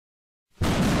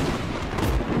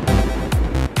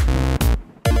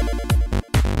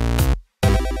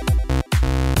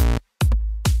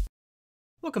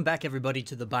Welcome back everybody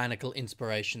to the Bionicle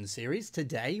Inspiration series.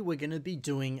 Today we're going to be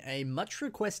doing a much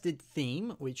requested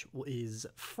theme, which is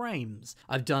frames.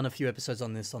 I've done a few episodes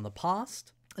on this on the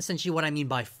past. Essentially what I mean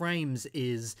by frames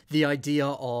is the idea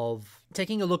of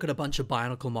taking a look at a bunch of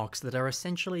Bionicle mocks that are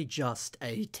essentially just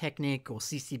a Technic or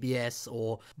CCBS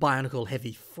or Bionicle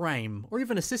heavy frame, or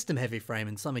even a system heavy frame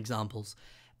in some examples.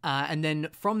 And then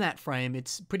from that frame,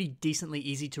 it's pretty decently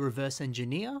easy to reverse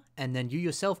engineer, and then you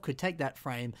yourself could take that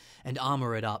frame and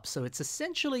armor it up. So it's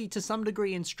essentially, to some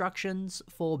degree, instructions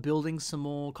for building some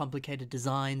more complicated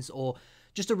designs, or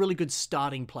just a really good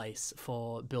starting place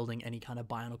for building any kind of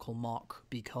Bionicle mock,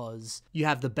 because you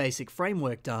have the basic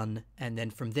framework done, and then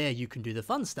from there you can do the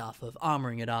fun stuff of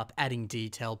armoring it up, adding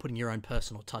detail, putting your own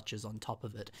personal touches on top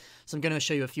of it. So I'm going to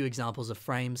show you a few examples of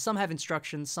frames. Some have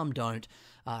instructions, some don't.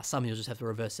 Some you'll just have to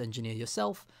reverse engineer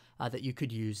yourself that you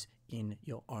could use in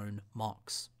your own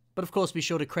mocks. But of course, be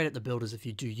sure to credit the builders if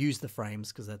you do use the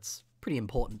frames, because that's pretty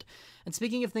important. And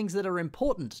speaking of things that are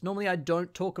important, normally I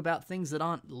don't talk about things that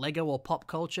aren't Lego or pop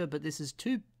culture, but this is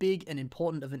too big and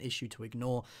important of an issue to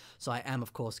ignore, so I am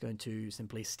of course going to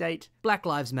simply state Black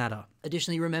Lives Matter.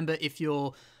 Additionally, remember, if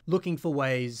you're looking for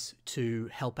ways to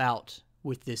help out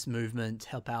with this movement,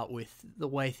 help out with the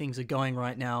way things are going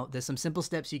right now, there's some simple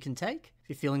steps you can take. If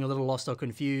you're feeling a little lost or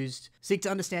confused, seek to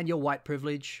understand your white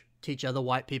privilege. Teach other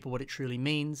white people what it truly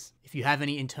means. If you have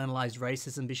any internalized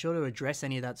racism, be sure to address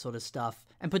any of that sort of stuff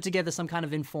and put together some kind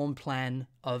of informed plan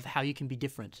of how you can be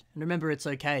different. And remember, it's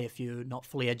okay if you're not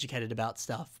fully educated about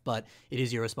stuff, but it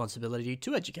is your responsibility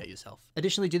to educate yourself.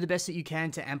 Additionally, do the best that you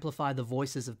can to amplify the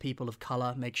voices of people of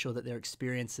color. Make sure that their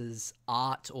experiences,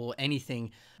 art, or anything,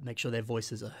 make sure their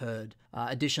voices are heard.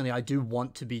 Additionally, I do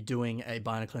want to be doing a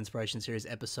Bionicle Inspiration Series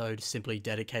episode simply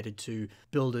dedicated to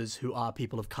builders who are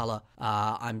people of color.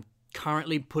 I'm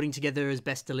currently putting together as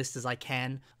best a list as I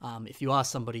can. If you are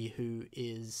somebody who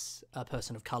is a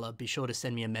person of color, be sure to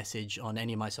send me a message on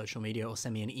any of my social media or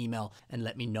send me an email and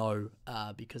let me know,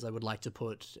 because I would like to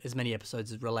put as many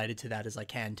episodes related to that as I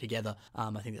can together.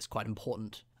 I think that's quite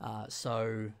important.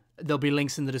 So there'll be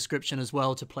links in the description as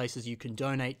well to places you can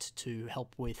donate to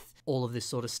help with all of this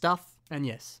sort of stuff. And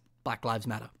yes, Black Lives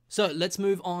Matter. So let's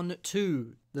move on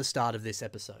to the start of this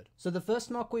episode. So the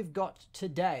first mock we've got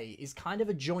today is kind of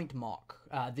a joint mock.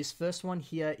 This first one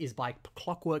here is by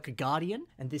Clockwork Guardian,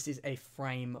 and this is a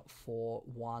frame for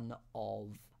one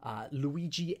of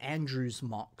Luigi Andrews'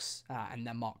 mocks, and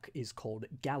the mock is called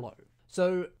Gallo.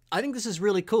 So I think this is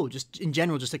really cool, just in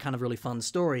general, just a kind of really fun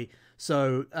story.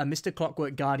 So Mr.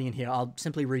 Clockwork Guardian here, I'll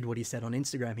simply read what he said on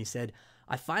Instagram. He said,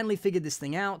 "I finally figured this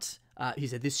thing out." He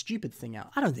said, "This stupid thing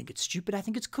out. I don't think it's stupid, I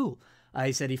think it's cool."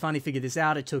 He said he finally figured this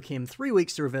out. It took him 3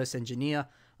 weeks to reverse engineer,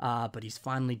 but he's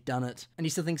finally done it. And he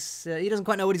still thinks he doesn't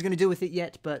quite know what he's going to do with it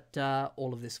yet, but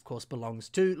all of this, of course, belongs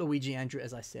to Luigi Andrew,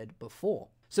 as I said before.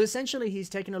 So essentially, he's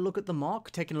taken a look at the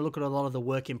mock, taken a look at a lot of the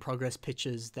work in progress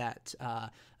pictures that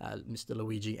Mr.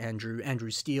 Luigi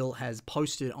Andrew Steele has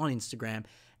posted on Instagram,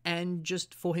 and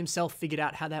just for himself figured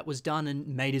out how that was done and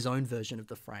made his own version of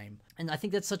the frame. And I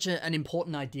think that's such an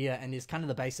important idea, and is kind of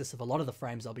the basis of a lot of the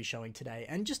frames I'll be showing today,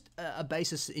 and just a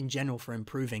basis in general for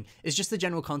improving, is just the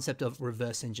general concept of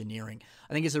reverse engineering.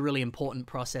 I think it's a really important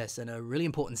process and a really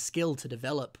important skill to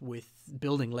develop with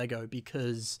building Lego,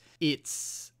 because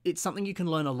it's something you can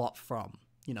learn a lot from.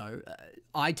 You know,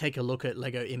 I take a look at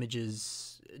Lego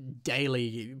images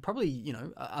daily, probably, you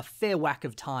know, a fair whack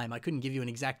of time. I couldn't give you an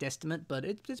exact estimate, but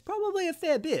it's probably a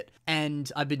fair bit.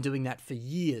 And I've been doing that for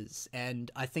years.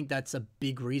 And I think that's a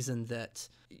big reason that,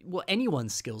 well,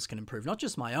 anyone's skills can improve, not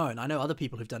just my own. I know other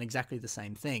people who've done exactly the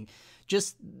same thing.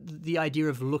 Just the idea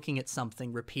of looking at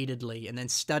something repeatedly and then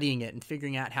studying it and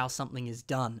figuring out how something is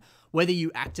done, whether you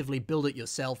actively build it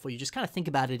yourself or you just kind of think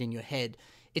about it in your head.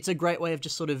 It's a great way of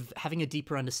just sort of having a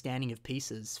deeper understanding of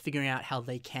pieces, figuring out how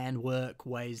they can work,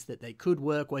 ways that they could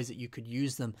work, ways that you could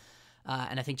use them.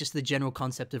 And I think just the general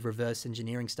concept of reverse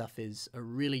engineering stuff is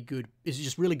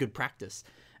just really good practice.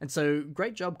 And so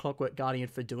great job, Clockwork Guardian,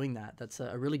 for doing that. That's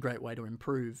a really great way to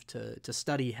improve, to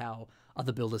study how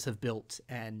other builders have built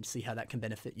and see how that can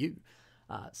benefit you.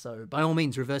 So by all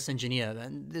means, reverse engineer.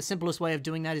 And the simplest way of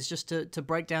doing that is just to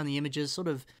break down the images sort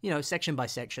of, you know, section by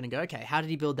section and go, okay, how did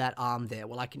he build that arm there?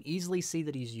 Well, I can easily see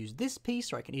that he's used this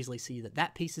piece, or I can easily see that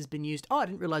that piece has been used. Oh, I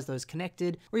didn't realize those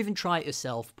connected. Or even try it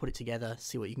yourself, put it together,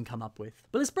 see what you can come up with.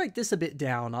 But let's break this a bit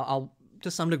down. I'll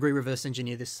to some degree reverse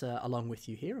engineer this along with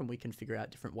you here, and we can figure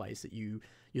out different ways that you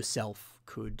yourself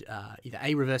could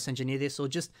either reverse engineer this, or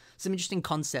just some interesting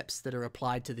concepts that are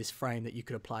applied to this frame that you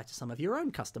could apply to some of your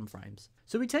own custom frames.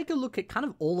 So we take a look at kind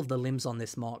of all of the limbs on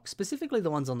this mock, specifically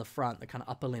the ones on the front, the kind of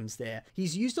upper limbs there.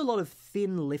 He's used a lot of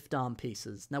thin lift arm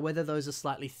pieces. Now, whether those are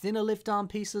slightly thinner lift arm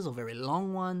pieces or very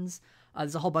long ones,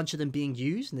 there's a whole bunch of them being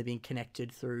used, and they're being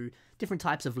connected through different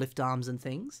types of lift arms and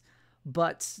things.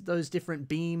 But those different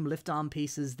beam lift arm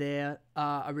pieces there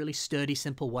are a really sturdy,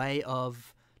 simple way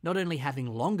of not only having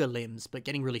longer limbs, but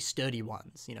getting really sturdy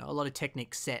ones. You know, a lot of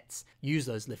Technic sets use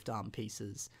those lift arm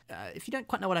pieces. If you don't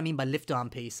quite know what I mean by lift arm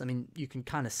piece, I mean, you can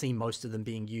kind of see most of them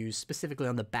being used, specifically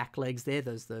on the back legs there,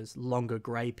 those longer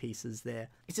grey pieces there.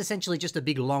 It's essentially just a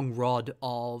big long rod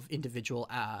of individual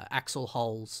axle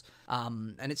holes,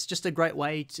 and it's just a great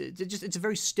way to it's a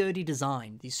very sturdy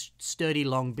design, these sturdy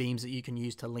long beams that you can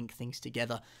use to link things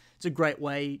together. It's a great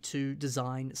way to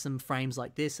design some frames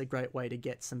like this, a great way to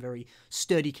get some very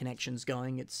sturdy connections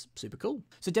going. It's super cool.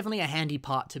 So definitely a handy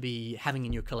part to be having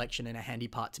in your collection and a handy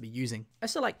part to be using. I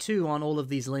also like too on all of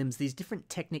these limbs, these different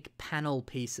Technic panel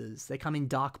pieces. They come in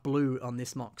dark blue on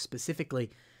this mock specifically,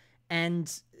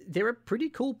 and they're a pretty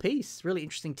cool piece. Really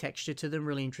interesting texture to them,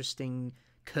 really interesting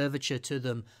curvature to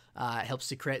them. It helps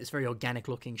to create this very organic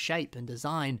looking shape and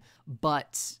design,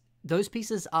 but those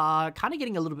pieces are kind of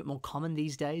getting a little bit more common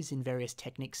these days in various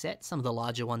Technic sets, some of the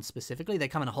larger ones specifically. They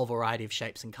come in a whole variety of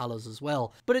shapes and colors as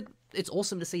well. But it's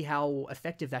awesome to see how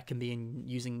effective that can be in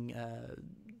using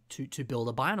to build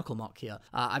a Bionicle mock here.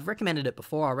 I've recommended it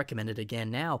before, I'll recommend it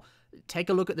again now. Take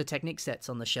a look at the Technic sets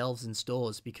on the shelves in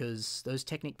stores, because those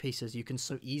Technic pieces you can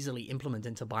so easily implement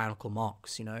into Bionicle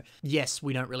mocks, you know. Yes,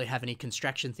 we don't really have any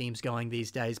construction themes going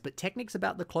these days, but Technic's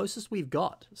about the closest we've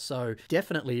got. So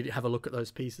definitely have a look at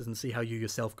those pieces and see how you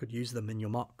yourself could use them in your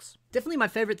mocks. Definitely my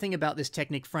favorite thing about this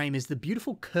Technic frame is the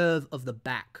beautiful curve of the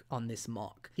back on this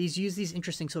mock. He's used these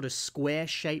interesting sort of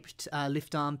square-shaped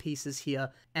lift arm pieces here,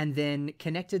 and then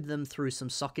connected them through some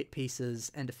socket pieces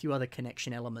and a few other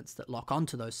connection elements that lock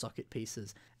onto those socket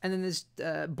pieces. And then there's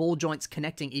ball joints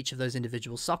connecting each of those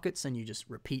individual sockets, and you just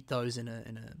repeat those in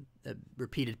a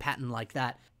repeated pattern like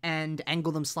that, and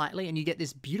angle them slightly, and you get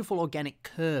this beautiful organic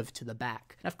curve to the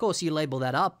back. And of course, you label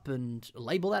that up,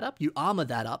 you armor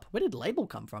that up. Where did label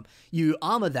come from? You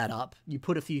armor that up, you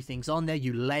put a few things on there,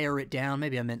 you layer it down.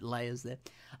 Maybe I meant layers there.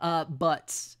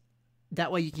 But that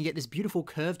way you can get this beautiful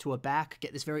curve to a back,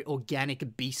 get this very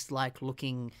organic, beast-like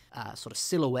looking sort of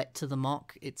silhouette to the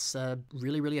mock. It's a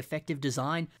really, really effective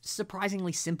design.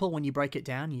 Surprisingly simple when you break it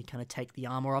down. You kind of take the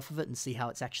armor off of it and see how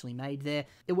it's actually made there.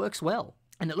 It works well,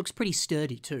 and it looks pretty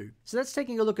sturdy too. So that's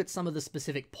taking a look at some of the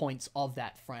specific points of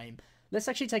that frame. Let's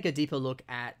actually take a deeper look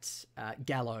at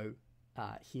Gallo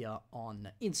here on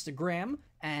Instagram,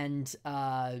 and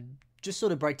just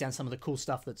sort of break down some of the cool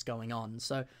stuff that's going on.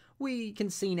 So we can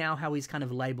see now how he's kind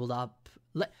of labeled up.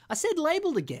 I said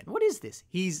labeled again. What is this?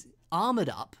 He's armored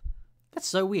up. That's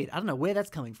so weird. I don't know where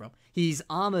that's coming from. He's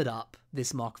armored up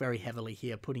this mock very heavily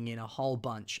here, putting in a whole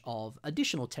bunch of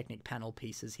additional Technic panel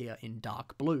pieces here in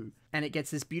dark blue. And it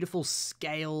gets this beautiful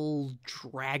scale,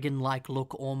 dragon-like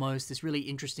look almost, this really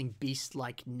interesting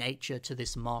beast-like nature to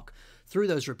this mock through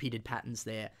those repeated patterns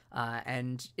there.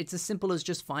 And it's as simple as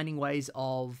just finding ways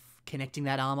of connecting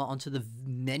that armor onto the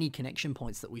many connection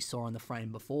points that we saw on the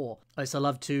frame before. I also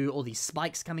love too all these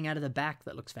spikes coming out of the back.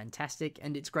 That looks fantastic,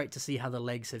 and it's great to see how the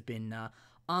legs have been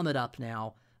armored up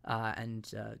now, and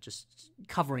just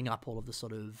covering up all of the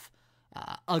sort of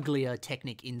uglier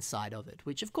Technic inside of it,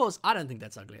 which of course I don't think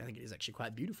that's ugly. I think it is actually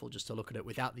quite beautiful just to look at it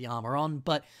without the armor on.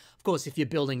 But of course, if you're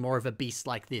building more of a beast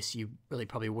like this, you really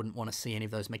probably wouldn't want to see any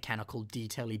of those mechanical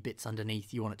detail-y bits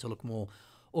underneath. You want it to look more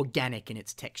organic in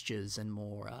its textures and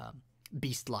more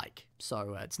beast-like.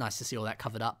 So it's nice to see all that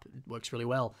covered up. It works really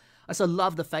well. I also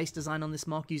love the face design on this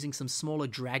mock, using some smaller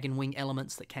dragon wing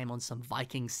elements that came on some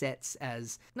Viking sets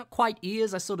as not quite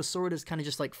ears. I sort of saw it as kind of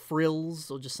just like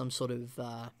frills, or just some sort of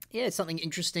yeah, something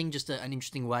interesting, just an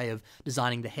interesting way of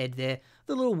designing the head there.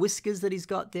 The little whiskers that he's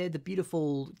got there, the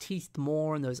beautiful teethed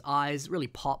maw and those eyes, really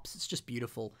pops. It's just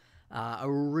beautiful. A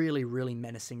really, really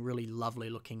menacing, really lovely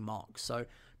looking mock. So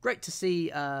great to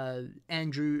see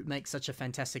Andrew make such a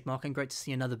fantastic mock, and great to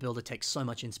see another builder take so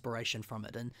much inspiration from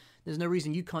it. And there's no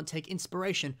reason you can't take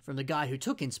inspiration from the guy who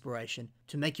took inspiration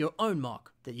to make your own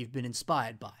mock that you've been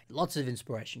inspired by. Lots of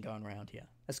inspiration going around here.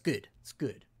 That's good. It's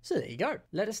good. So there you go.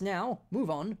 Let us now move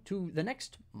on to the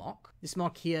next mock. This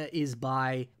mock here is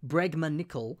by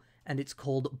Bionicle, and it's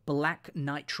called Black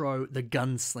Nitro the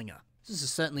Gunslinger. This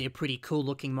is certainly a pretty cool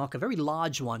looking mock, a very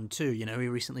large one too. You know, we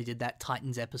recently did that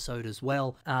Titans episode as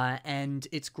well, and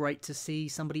it's great to see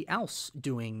somebody else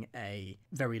doing a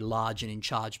very large and in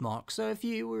charge mock. So if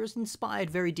you were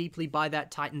inspired very deeply by that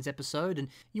Titans episode and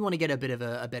you want to get a bit of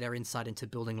a better insight into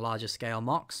building larger scale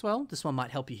mocks, well, this one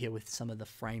might help you here with some of the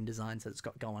frame designs that it's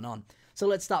got going on. So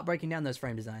let's start breaking down those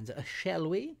frame designs, shall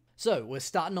we? So we're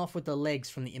starting off with the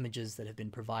legs from the images that have been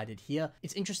provided here.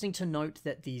 It's interesting to note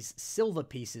that these silver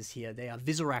pieces here, they are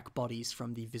Visorak bodies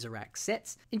from the Visorak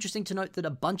sets. Interesting to note that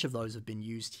a bunch of those have been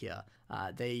used here.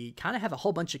 They kind of have a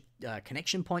whole bunch of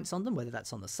connection points on them, whether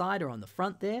that's on the side or on the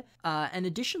front there. And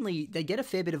additionally, they get a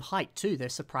fair bit of height too. They're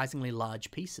surprisingly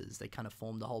large pieces. They kind of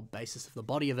form the whole basis of the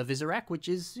body of a Visorak, which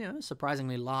is, you know,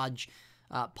 surprisingly large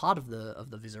part of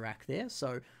the Visorak there.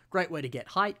 So great way to get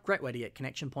height, great way to get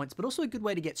connection points, but also a good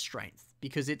way to get strength,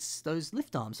 because it's those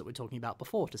lift arms that we're talking about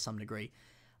before to some degree.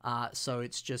 So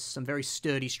it's just some very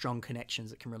sturdy, strong connections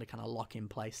that can really kind of lock in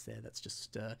place there. That's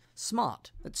just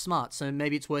smart. That's smart. So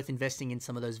maybe it's worth investing in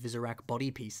some of those Visorak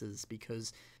body pieces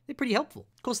because they're pretty helpful.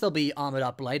 Of course, they'll be armored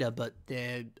up later, but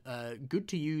they're good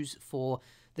to use for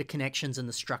the connections and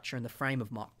the structure and the frame of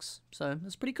mocks. So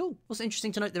that's pretty cool. Also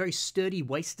interesting to note the very sturdy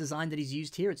waist design that he's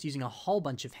used here. It's using a whole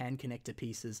bunch of hand connector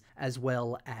pieces, as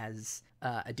well as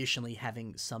additionally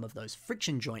having some of those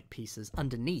friction joint pieces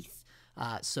underneath,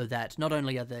 so that not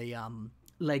only are the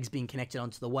legs being connected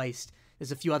onto the waist,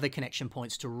 there's a few other connection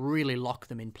points to really lock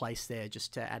them in place there,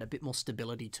 just to add a bit more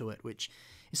stability to it, which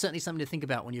is certainly something to think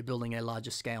about when you're building a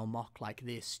larger scale mock like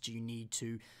this. Do you need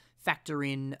to factor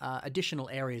in additional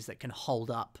areas that can hold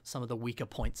up some of the weaker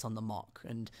points on the mock?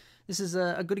 And this is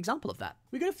a good example of that.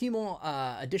 We've got a few more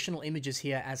additional images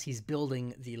here as he's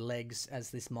building the legs as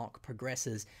this mock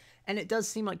progresses. And it does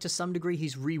seem like to some degree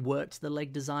he's reworked the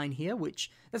leg design here,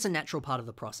 which that's a natural part of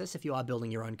the process. If you are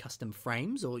building your own custom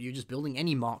frames or you're just building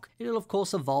any mock, it'll of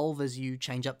course evolve as you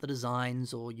change up the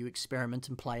designs or you experiment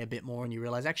and play a bit more and you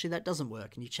realize actually that doesn't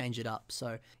work and you change it up.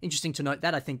 So interesting to note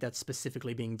that. I think that's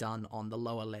specifically being done on the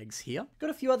lower legs here. Got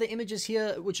a few other images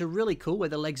here which are really cool where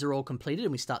the legs are all completed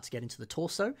and we start to get into the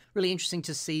torso. Really interesting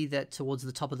to see that towards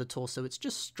the top of the torso it's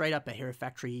just straight up a Hero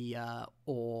Factory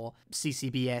or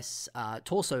CCBS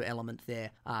torso element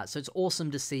there. So it's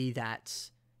awesome to see that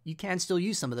you can still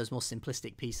use some of those more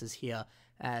simplistic pieces here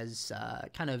as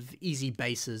kind of easy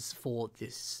bases for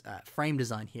this frame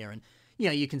design here. And you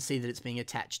know, you can see that it's being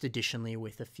attached additionally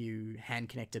with a few hand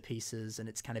connector pieces and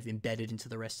it's kind of embedded into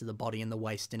the rest of the body and the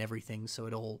waist and everything, so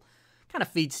it all kind of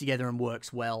feeds together and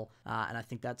works well, and I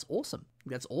think that's awesome.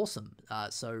 That's awesome.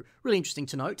 So really interesting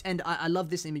to note, and I love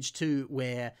this image too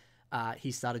where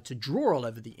he started to draw all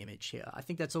over the image here. I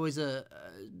think that's always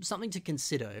something to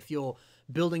consider. If you're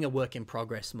building a work in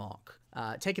progress mock,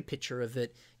 take a picture of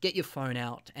it, get your phone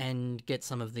out and get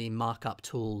some of the markup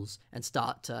tools and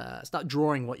start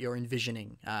drawing what you're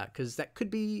envisioning, because that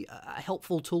could be a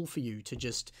helpful tool for you to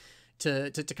just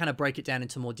to kind of break it down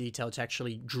into more detail, to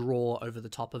actually draw over the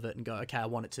top of it and go, okay, I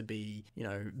want it to be, you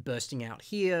know, bursting out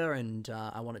here, and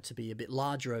I want it to be a bit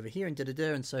larger over here, and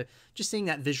da-da-da. And so just seeing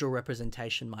that visual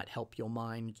representation might help your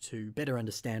mind to better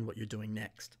understand what you're doing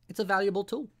next. It's a valuable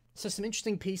tool. So some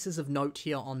interesting pieces of note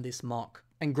here on this mock.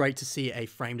 And great to see a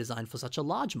frame design for such a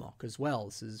large mock as well.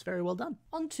 This is very well done.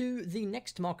 On to the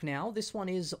next mock now. This one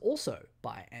is also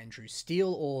by Andrew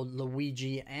Steele, or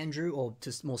Luigi Andrew, or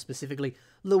just more specifically,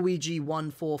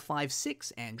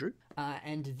 Luigi1456 Andrew.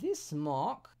 And this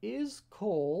mock is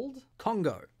called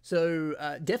Congo. So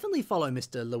definitely follow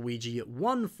Mr.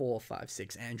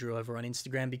 Luigi1456 Andrew over on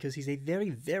Instagram because he's a very,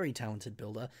 very talented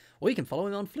builder. Or you can follow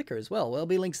him on Flickr as well. There'll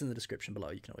be links in the description below.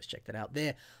 You can always check that out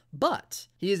there. But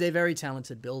he is a very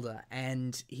talented builder,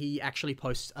 and he actually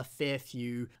posts a fair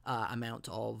few amount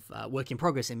of work in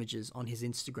progress images on his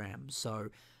Instagram. So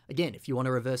again, if you want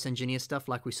to reverse engineer stuff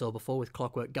like we saw before with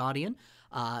Clockwork Guardian,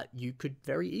 you could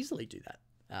very easily do that.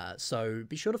 So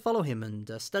be sure to follow him and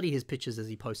study his pictures as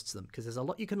he posts them, because there's a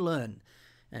lot you can learn.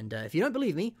 And if you don't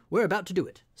believe me, we're about to do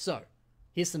it. So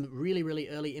here's some really, really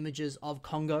early images of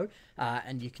Congo,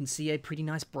 and you can see a pretty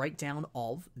nice breakdown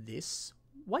of this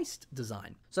waist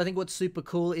design. So I think what's super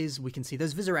cool is we can see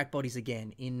those Visorak bodies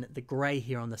again in the grey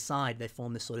here on the side. They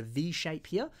form this sort of V shape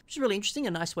here, which is really interesting,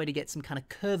 a nice way to get some kind of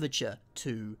curvature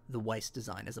to the waist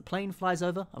design. As a plane flies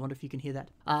over, I wonder if you can hear that.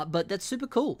 But that's super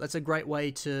cool. That's a great way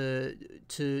to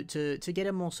get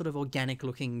a more sort of organic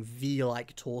looking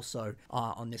V-like torso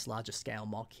on this larger scale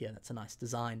mock here. That's a nice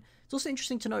design. It's also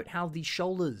interesting to note how the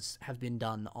shoulders have been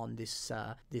done on this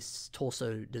this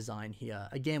torso design here.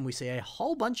 Again, we see a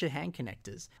whole bunch of hand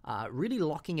connectors, really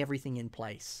locking everything in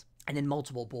place. and then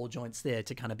multiple ball joints there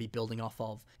to kind of be building off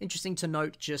of. Interesting to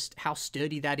note just how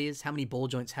sturdy that is, how many ball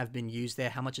joints have been used there,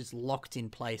 how much it's locked in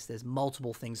place. There's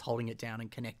multiple things holding it down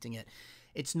and connecting it.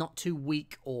 It's not too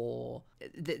weak, or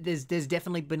there's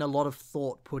definitely been a lot of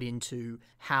thought put into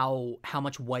how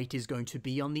much weight is going to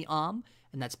be on the arm,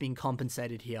 and that's being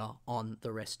compensated here on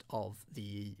the rest of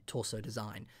the torso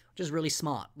design, which is really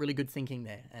smart, really good thinking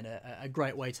there, and a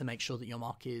great way to make sure that your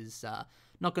mock is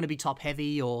not going to be top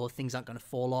heavy, or things aren't going to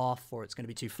fall off, or it's going to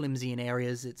be too flimsy in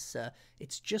areas.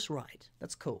 It's just right.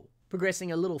 That's cool.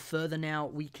 Progressing a little further now,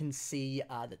 we can see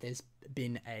that there's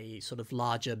been a sort of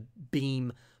larger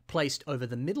beam placed over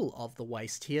the middle of the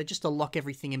waist here, just to lock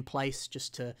everything in place,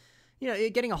 just to, you know,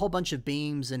 getting a whole bunch of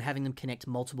beams and having them connect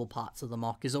multiple parts of the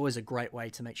mock is always a great way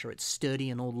to make sure it's sturdy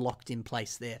and all locked in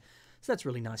place there. So that's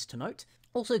really nice to note.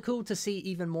 Also cool to see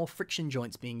even more friction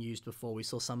joints being used before. We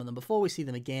saw some of them before, we see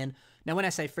them again. Now when I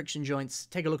say friction joints,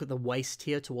 take a look at the waist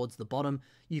here towards the bottom.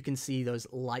 You can see those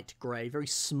light grey, very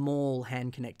small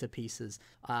hand connector pieces.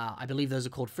 I believe those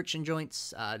are called friction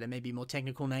joints. There may be more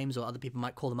technical names, or other people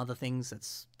might call them other things.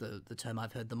 That's the term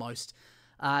I've heard the most.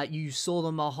 You saw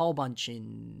them a whole bunch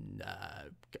in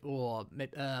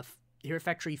Hero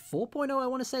Factory 4.0, I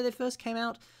want to say they first came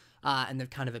out. And they've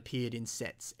kind of appeared in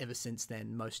sets ever since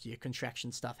then. Most of your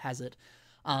contraction stuff has it.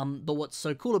 But what's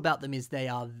so cool about them is they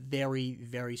are very,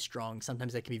 very strong.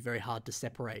 Sometimes they can be very hard to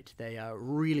separate. They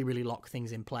really, really lock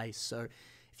things in place. So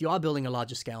if you are building a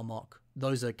larger scale mock,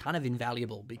 those are kind of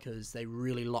invaluable because they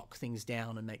really lock things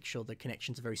down and make sure the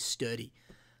connections are very sturdy,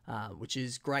 which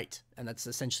is great. And that's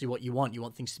essentially what you want. You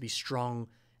want things to be strong,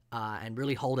 and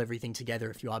really hold everything together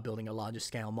if you are building a larger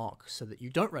scale mock, so that you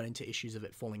don't run into issues of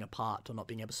it falling apart or not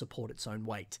being able to support its own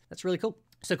weight. That's really cool.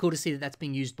 So cool to see that that's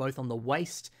being used both on the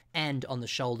waist and on the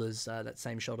shoulders, that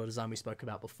same shoulder design we spoke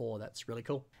about before. That's really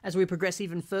cool. As we progress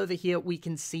even further here, we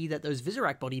can see that those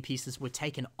Visorak body pieces were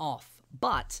taken off,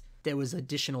 but there was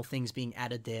additional things being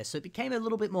added there. So it became a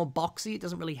little bit more boxy. It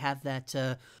doesn't really have that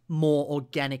more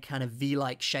organic kind of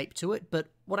V-like shape to it. But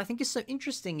what I think is so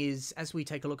interesting is, as we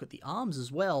take a look at the arms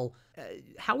as well,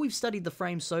 how we've studied the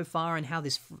frame so far and how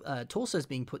this torso is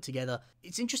being put together,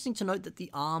 it's interesting to note that the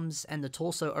arms and the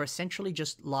torso are essentially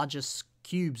just larger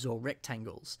cubes or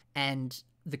rectangles. And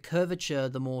the curvature,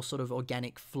 the more sort of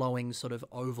organic flowing sort of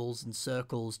ovals and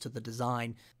circles to the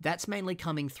design, that's mainly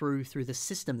coming through the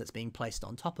system that's being placed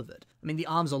on top of it. I mean, the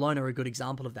arms alone are a good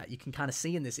example of that. You can kind of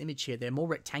see in this image here, they're more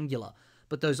rectangular,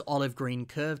 but those olive green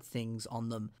curved things on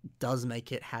them does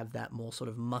make it have that more sort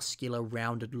of muscular,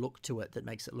 rounded look to it that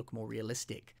makes it look more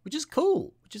realistic, which is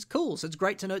cool. So it's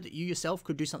great to note that you yourself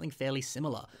could do something fairly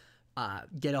similar.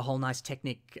 Get a whole nice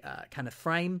Technic kind of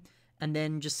frame, and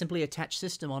then just simply attach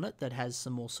system on it that has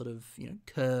some more sort of, you know,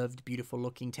 curved, beautiful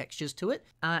looking textures to it,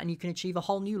 and you can achieve a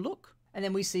whole new look. And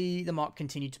then we see the mock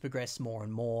continue to progress more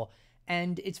and more,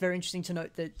 and it's very interesting to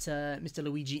note that Mr.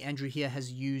 Luigi Andrew here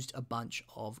has used a bunch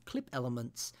of clip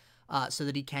elements so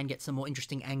that he can get some more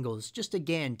interesting angles, just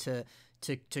again to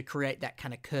create that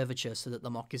kind of curvature so that the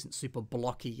mock isn't super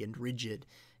blocky and rigid.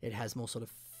 It has more sort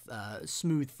of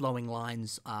smooth flowing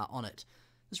lines on it.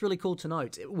 It's really cool to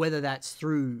note, whether that's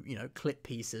through, you know, clip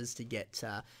pieces to get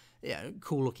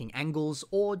cool looking angles,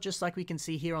 or just like we can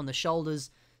see here on the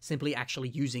shoulders, simply actually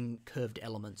using curved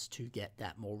elements to get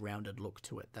that more rounded look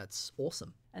to it. That's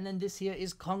awesome. And then this here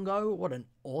is Congo. What an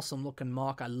awesome looking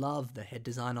mock. I love the head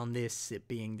design on this, it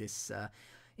being this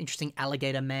interesting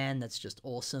alligator man. That's just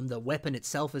awesome. The weapon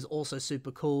itself is also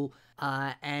super cool,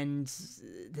 and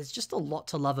there's just a lot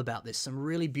to love about this. Some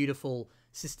really beautiful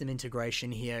system integration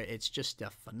here. It's just a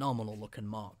phenomenal looking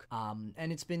mock,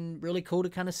 and it's been really cool to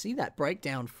kind of see that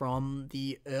breakdown from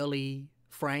the early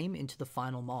frame into the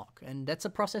final mock, and that's a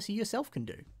process you yourself can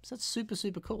do. So that's super,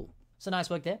 super cool. So nice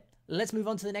work there. Let's move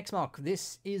on to the next mock.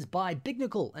 This is by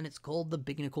Bionicle, and it's called the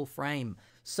Bionicle frame.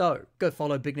 So go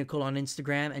follow Bionicle on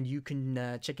Instagram, and you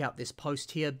can check out this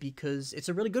post here because it's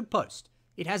a really good post.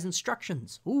 It has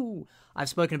instructions. Ooh, I've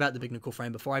spoken about the Bionicle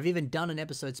frame before. I've even done an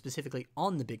episode specifically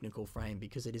on the Bionicle frame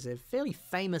because it is a fairly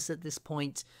famous at this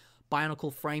point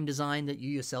Bionicle frame design that you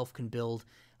yourself can build.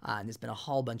 And there's been a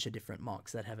whole bunch of different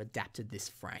mocks that have adapted this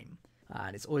frame.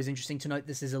 And it's always interesting to note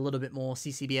this is a little bit more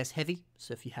CCBS heavy.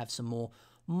 So if you have some more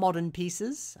modern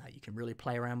pieces, you can really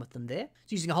play around with them there.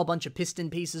 It's using a whole bunch of piston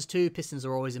pieces too. Pistons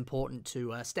are always important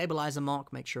to stabilize a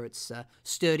mock, make sure it's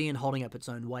sturdy and holding up its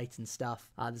own weight and stuff.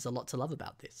 There's a lot to love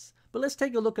about this. But let's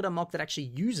take a look at a mock that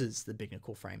actually uses the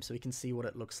Bionicle frame so we can see what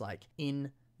it looks like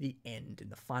in the end, in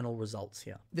the final results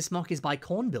here. This mock is by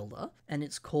Corn Builder, and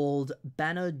it's called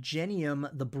Bannergenium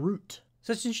the Brute.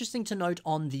 So it's interesting to note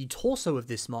on the torso of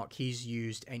this mock, he's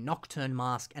used a Nocturne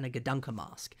mask and a Gadunka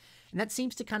mask. And that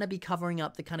seems to kind of be covering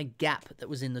up the kind of gap that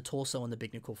was in the torso on the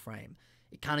Bionicle frame.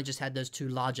 It kind of just had those two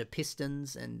larger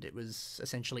pistons and it was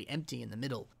essentially empty in the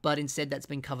middle. But instead that's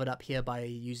been covered up here by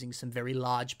using some very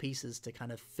large pieces to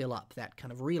kind of fill up that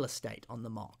kind of real estate on the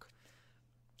mock.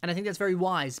 And I think that's very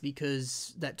wise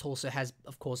because that torso has,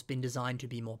 of course, been designed to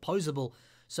be more posable.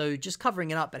 So just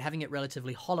covering it up but having it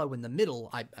relatively hollow in the middle,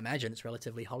 I imagine it's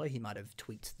relatively hollow. He might have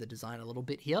tweaked the design a little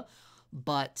bit here.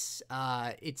 But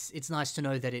it's nice to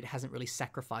know that it hasn't really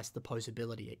sacrificed the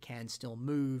posability. It can still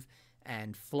move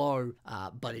and flow,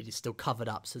 but it is still covered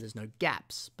up, so there's no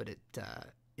gaps, but it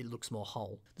looks more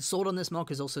whole. The sword on this mock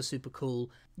is also super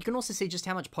cool. You can also see just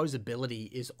how much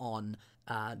posability is on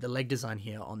the leg design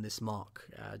here on this mock.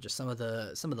 Just some of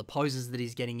the poses that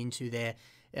he's getting into there.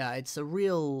 It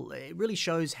really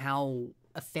shows how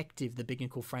effective the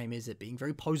Bionicle frame is at being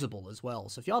very posable as well.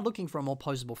 So if you are looking for a more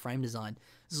posable frame design,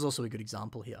 this is also a good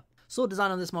example here. Sword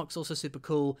design on this mock is also super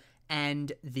cool,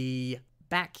 and the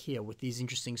back here with these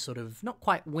interesting sort of, not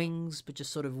quite wings, but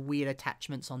just sort of weird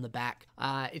attachments on the back.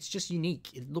 It's just unique.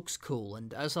 It looks cool,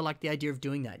 and I also like the idea of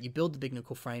doing that. You build the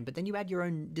Bionicle frame, but then you add your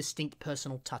own distinct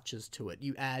personal touches to it.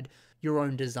 You add your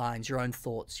own designs, your own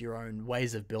thoughts, your own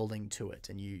ways of building to it,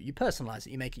 and you personalize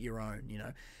it. You make it your own, you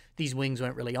know. These wings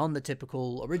weren't really on the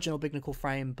typical original Bionicle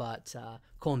frame, but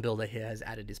Corn Builder here has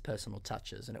added his personal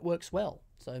touches, and it works well.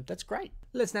 So that's great.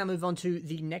 Let's now move on to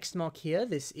the next mock here.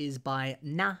 This is by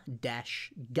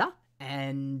Na-Ga,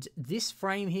 and this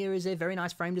frame here is a very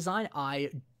nice frame design.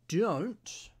 I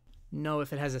don't know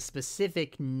if it has a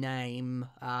specific name,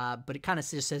 but it kind of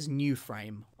just says new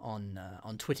frame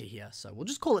on Twitter here, so we'll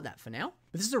just call it that for now.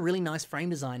 But this is a really nice frame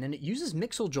design, and it uses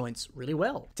mixel joints really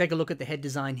well. Take a look at the head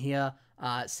design here,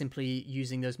 simply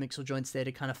using those mixel joints there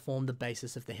to kind of form the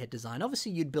basis of the head design.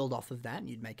 Obviously, you'd build off of that, and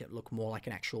you'd make it look more like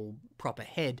an actual proper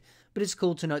head, but it's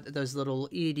cool to note that those little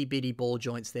itty-bitty ball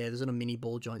joints there, those little mini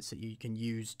ball joints that you can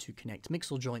use to connect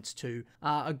mixel joints to,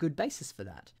 are a good basis for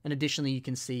that. And additionally, you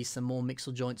can see some more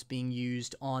mixel joints being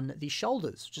used on the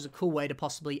shoulders, which is a cool way to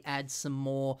possibly add some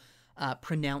more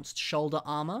pronounced shoulder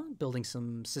armor, building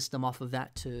some system off of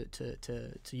that to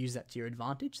use that to your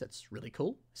advantage. That's really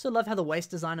cool. So I love how the waist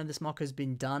design of this mock has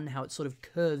been done, how it sort of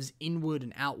curves inward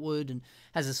and outward and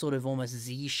has a sort of almost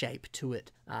Z shape to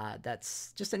it.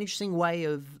 That's just an interesting way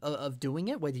of doing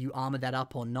it, whether you armor that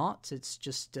up or not. It's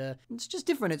just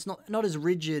different. It's not as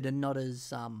rigid and not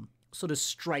as sort of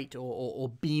straight or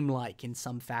beam-like in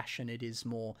some fashion. It is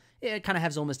more, it kind of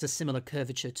has almost a similar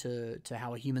curvature to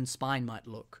how a human spine might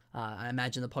look. I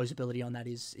imagine the posability on that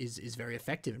is very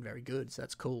effective and very good, so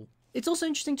that's cool. It's also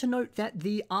interesting to note that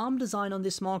the arm design on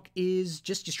this mock is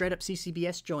just your straight up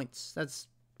CCBS joints. That's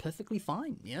perfectly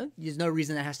fine, you know? There's no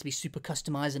reason that has to be super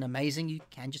customized and amazing. You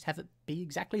can just have it be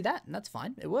exactly that, and that's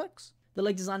fine. It works. The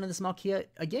leg design of this mock here,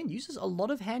 again, uses a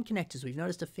lot of hand connectors. We've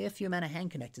noticed a fair few amount of hand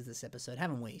connectors this episode,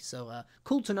 haven't we? So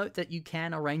cool to note that you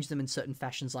can arrange them in certain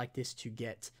fashions like this to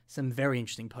get some very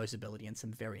interesting posability and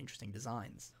some very interesting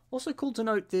designs. Also cool to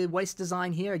note the waist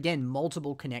design here. Again,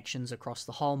 multiple connections across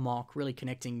the whole mock, really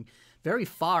connecting very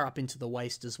far up into the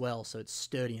waist as well, so it's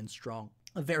sturdy and strong.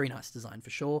 A very nice design for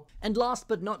sure. And last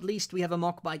but not least, we have a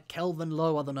mock by Kelvin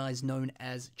Lowe, otherwise known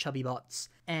as Chubby Bots.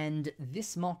 And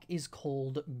this mock is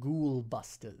called Ghoul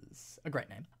Busters. A great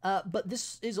name. But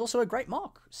this is also a great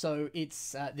mock. So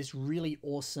it's this really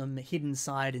awesome Hidden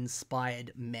Side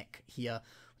inspired mech here.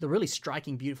 The really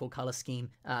striking, beautiful color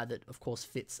scheme that, of course,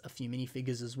 fits a few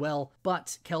minifigures as well.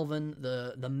 But Kelvin,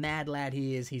 the mad lad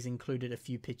he is, he's included a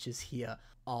few pictures here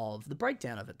of the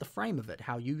breakdown of it, the frame of it,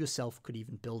 how you yourself could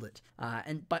even build it.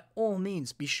 And by all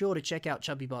means, be sure to check out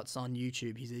Chubby Bots on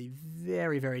YouTube. He's a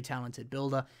very, very talented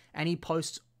builder, and he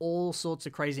posts all sorts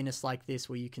of craziness like this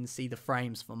where you can see the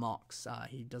frames for mocks.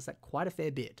 He does that quite a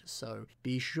fair bit, so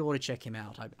be sure to check him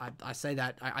out. I say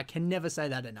that, I can never say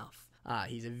that enough.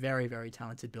 He's a very, very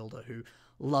talented builder who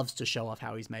loves to show off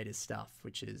how he's made his stuff,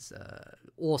 which is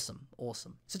awesome.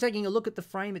 So taking a look at the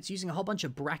frame, it's using a whole bunch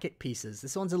of bracket pieces.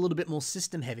 This one's a little bit more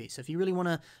system heavy, so if you really want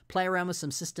to play around with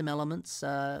some system elements,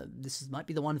 this might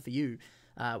be the one for you.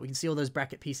 We can see all those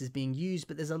bracket pieces being used,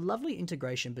 but there's a lovely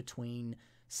integration between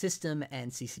system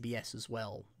and CCBS as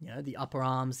well. You know, the upper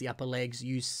arms, the upper legs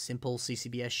use simple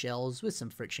CCBS shells with some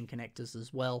friction connectors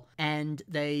as well, and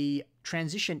they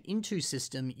transition into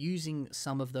system using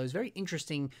some of those very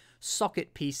interesting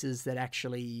socket pieces that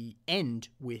actually end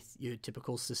with your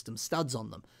typical system studs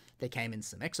on them. They came in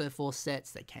some Exoforce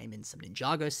sets, they came in some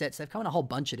Ninjago sets, they've come in a whole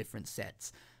bunch of different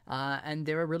sets, and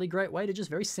they're a really great way to just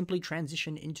very simply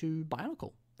transition into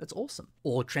Bionicle. That's awesome.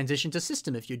 Or transition to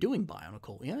system if you're doing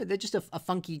Bionicle. You know, they're just a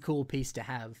funky, cool piece to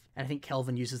have. And I think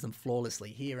Kelvin uses them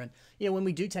flawlessly here. And, you know, when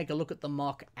we do take a look at the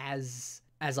MOC as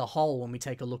a whole, when we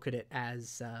take a look at it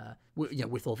as,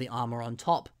 with all the armor on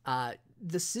top,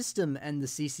 the system and the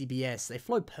CCBS, they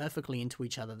flow perfectly into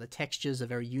each other. The textures are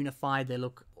very unified. They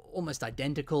look almost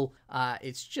identical.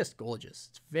 It's just gorgeous.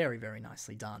 It's very, very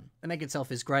nicely done. The mech itself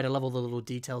is great. I love all the little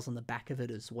details on the back of it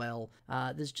as well.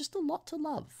 There's just a lot to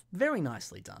love. Very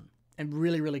nicely done. And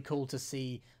really, really cool to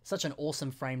see such an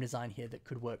awesome frame design here that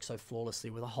could work so flawlessly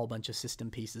with a whole bunch of system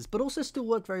pieces, but also still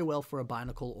work very well for a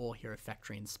Bionicle or Hero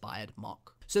Factory-inspired MOC.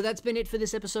 So that's been it for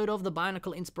this episode of the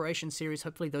Bionicle Inspiration Series.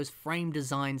 Hopefully those frame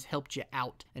designs helped you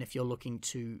out, and if you're looking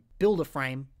to build a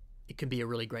frame, it can be a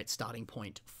really great starting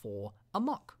point for a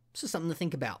MOC. So something to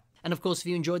think about. And of course, if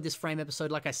you enjoyed this frame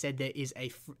episode, like I said, there is a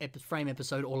frame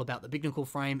episode all about the Bionicle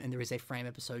frame, and there is a frame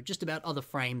episode just about other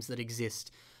frames that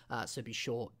exist. So be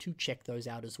sure to check those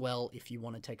out as well if you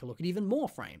want to take a look at even more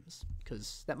frames,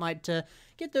 because that might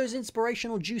get those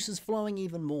inspirational juices flowing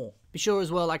even more. Be sure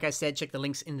as well, like I said, check the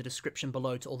links in the description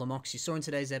below to all the MOCs you saw in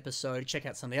today's episode. Check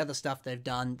out some of the other stuff they've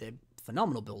done. They're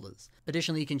phenomenal builders.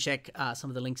 Additionally, you can check some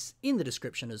of the links in the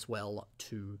description as well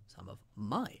to some of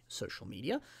my social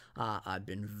media. I've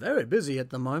been very busy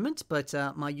at the moment, but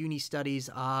my uni studies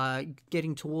are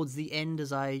getting towards the end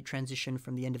as I transition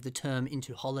from the end of the term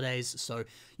into holidays, so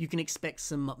you can expect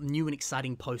some new and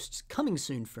exciting posts coming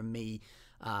soon from me,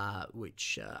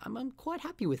 which I'm quite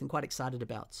happy with and quite excited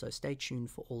about, so stay tuned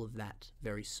for all of that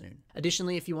very soon.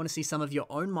 Additionally, if you want to see some of your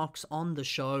own MOCs on the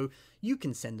show, you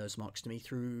can send those MOCs to me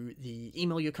through the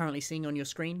email you're currently seeing on your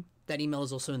screen. That email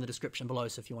is also in the description below,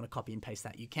 so if you want to copy and paste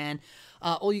that, you can.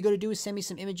 All you got to do is send me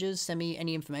some images, send me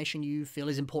any information you feel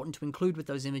is important to include with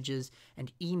those images,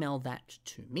 and email that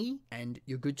to me, and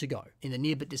you're good to go. In the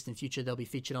near but distant future, they'll be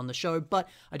featured on the show, but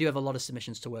I do have a lot of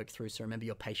submissions to work through, so remember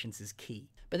your patience is key.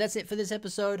 But that's it for this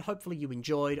episode. Hopefully you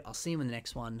enjoyed. I'll see you in the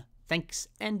next one. Thanks,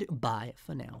 and bye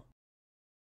for now.